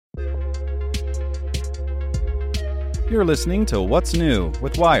You're listening to What's New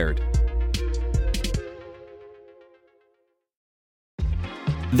with Wired.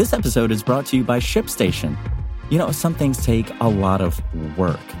 This episode is brought to you by ShipStation. You know, some things take a lot of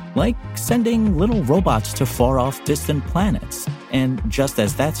work, like sending little robots to far-off distant planets. And just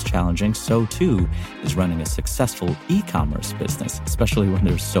as that's challenging, so too is running a successful e-commerce business, especially when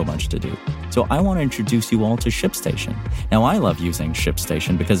there's so much to do. So I want to introduce you all to ShipStation. Now, I love using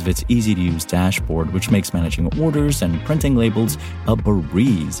ShipStation because of its easy-to-use dashboard, which makes managing orders and printing labels a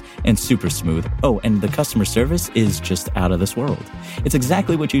breeze and super smooth. Oh, and the customer service is just out of this world. It's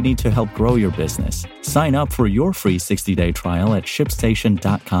exactly what you need to help grow your business. Sign up for your free 60-day trial at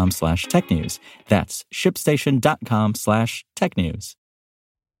shipstation.com/technews. That's shipstation.com/technews.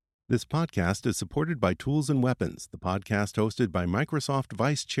 This podcast is supported by Tools and Weapons, the podcast hosted by Microsoft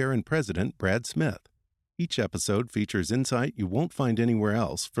Vice Chair and President Brad Smith. Each episode features insight you won't find anywhere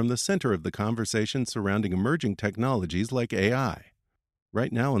else from the center of the conversation surrounding emerging technologies like AI.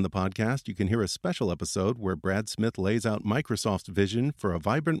 Right now on the podcast, you can hear a special episode where Brad Smith lays out Microsoft's vision for a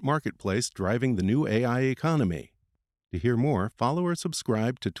vibrant marketplace driving the new AI economy. To hear more, follow or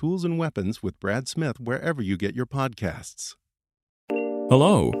subscribe to Tools and Weapons with Brad Smith wherever you get your podcasts.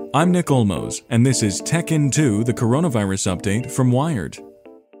 Hello, I'm Nick Olmos, and this is Tech In 2, the coronavirus update from Wired.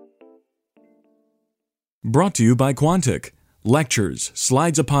 Brought to you by Quantic. Lectures,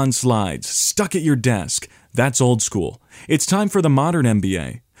 slides upon slides, stuck at your desk. That's old school. It's time for the modern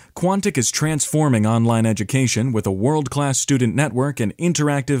MBA. Quantic is transforming online education with a world-class student network and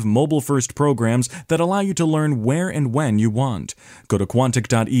interactive mobile-first programs that allow you to learn where and when you want. Go to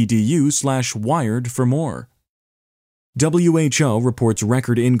quantic.edu/wired for more. WHO reports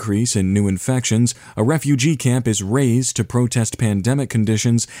record increase in new infections, a refugee camp is razed to protest pandemic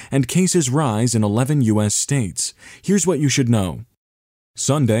conditions, and cases rise in 11 U.S. states. Here's what you should know.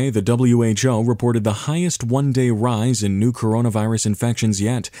 Sunday, the WHO reported the highest one-day rise in new coronavirus infections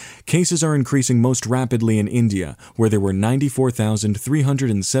yet. Cases are increasing most rapidly in India, where there were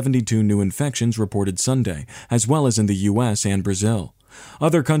 94,372 new infections reported Sunday, as well as in the U.S. and Brazil.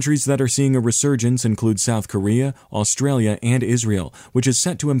 Other countries that are seeing a resurgence include South Korea, Australia, and Israel, which is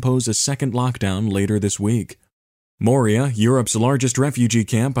set to impose a second lockdown later this week. Moria, Europe's largest refugee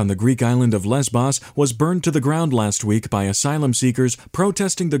camp on the Greek island of Lesbos, was burned to the ground last week by asylum seekers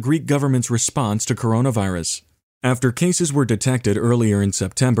protesting the Greek government's response to coronavirus. After cases were detected earlier in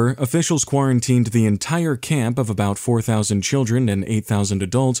September, officials quarantined the entire camp of about 4,000 children and 8,000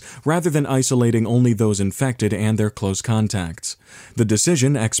 adults, rather than isolating only those infected and their close contacts. The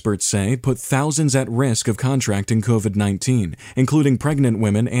decision, experts say, put thousands at risk of contracting COVID-19, including pregnant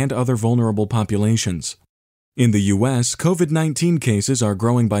women and other vulnerable populations. In the U.S., COVID-19 cases are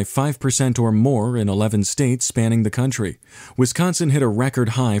growing by 5% or more in 11 states spanning the country. Wisconsin hit a record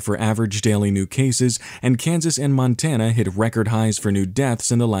high for average daily new cases, and Kansas and Montana hit record highs for new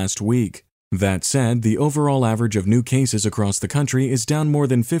deaths in the last week. That said, the overall average of new cases across the country is down more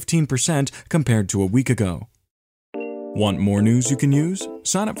than 15% compared to a week ago. Want more news you can use?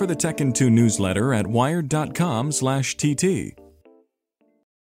 Sign up for the Tech In 2 newsletter at wired.com/TT.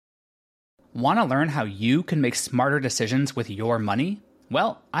 Want to learn how you can make smarter decisions with your money?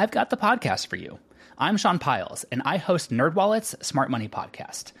 Well, I've got the podcast for you. I'm Sean Piles, and I host NerdWallet's Smart Money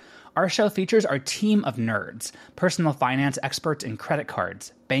Podcast. Our show features our team of nerds, personal finance experts in credit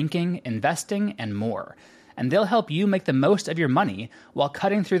cards, banking, investing, and more. And they'll help you make the most of your money while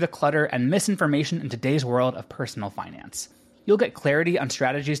cutting through the clutter and misinformation in today's world of personal finance. You'll get clarity on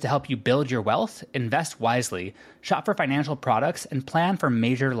strategies to help you build your wealth, invest wisely, shop for financial products, and plan for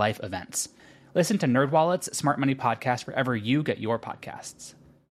major life events. Listen to NerdWallet's Smart Money Podcast wherever you get your podcasts.